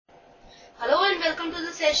welcome to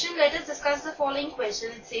the session. Let us discuss the following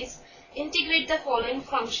question. It says, integrate the following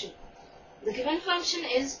function. The given function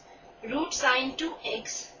is root sine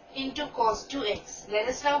 2x into cos 2x. Let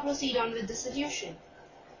us now proceed on with the solution.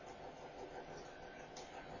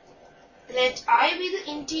 Let I be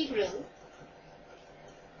the integral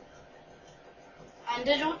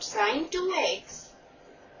under root sine 2x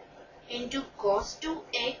into cos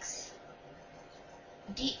 2x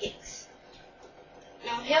dx.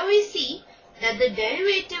 Now here we see that the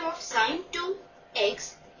derivative of sine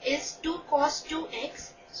 2x is 2 cos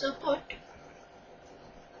 2x. So put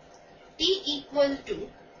t equal to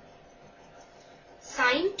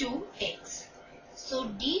sine 2x. So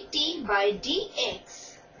dt by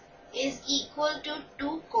dx is equal to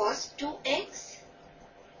 2 cos 2x,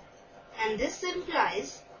 and this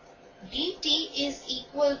implies dt is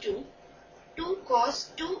equal to 2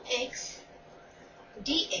 cos 2x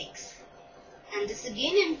dx, and this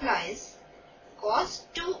again implies cos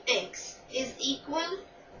 2x is equal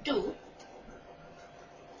to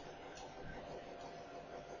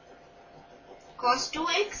cos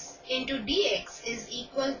 2x into dx is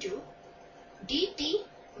equal to dt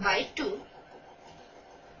by 2.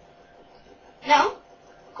 Now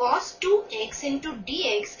cos 2x into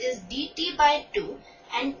dx is dt by 2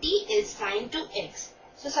 and t is sine 2x.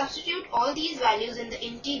 So substitute all these values in the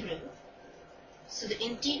integral. So the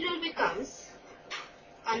integral becomes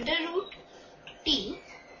under root t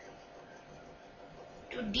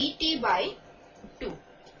to dt by 2,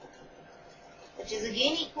 which is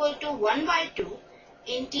again equal to 1 by 2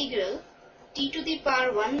 integral t to the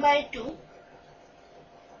power 1 by 2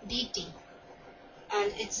 dt,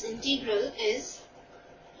 and its integral is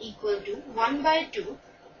equal to 1 by 2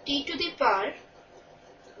 t to the power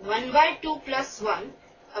 1 by 2 plus 1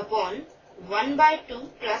 upon 1 by 2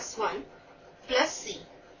 plus 1 plus c,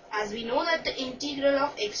 as we know that the integral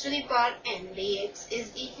of x to the power n dx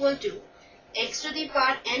is equal to x to the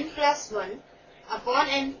power n plus 1 upon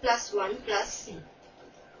n plus 1 plus c.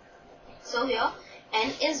 So here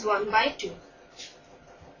n is 1 by 2,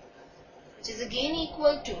 which is again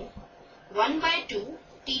equal to 1 by 2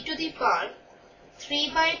 t to the power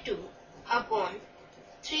 3 by 2 upon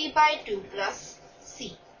 3 by 2 plus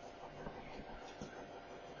c,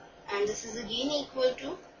 and this is again equal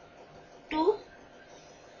to 2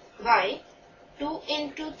 by 2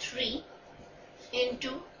 into 3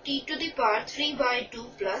 into t to the power 3 by 2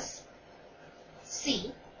 plus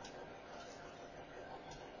c.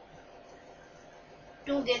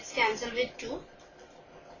 2 gets cancelled with 2,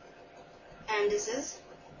 and this is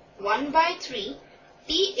 1 by 3.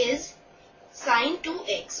 T is sine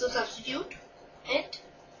 2x, so substitute it.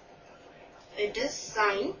 It is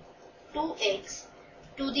sine 2x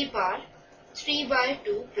to the power 3 by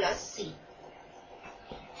 2 plus c.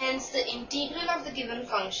 Hence the integral of the given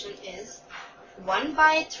function is 1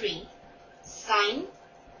 by 3 sine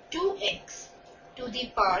 2x to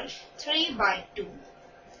the power 3 by 2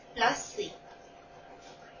 plus c.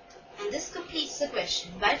 And this completes the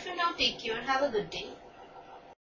question. Bye for now. Take care. Have a good day.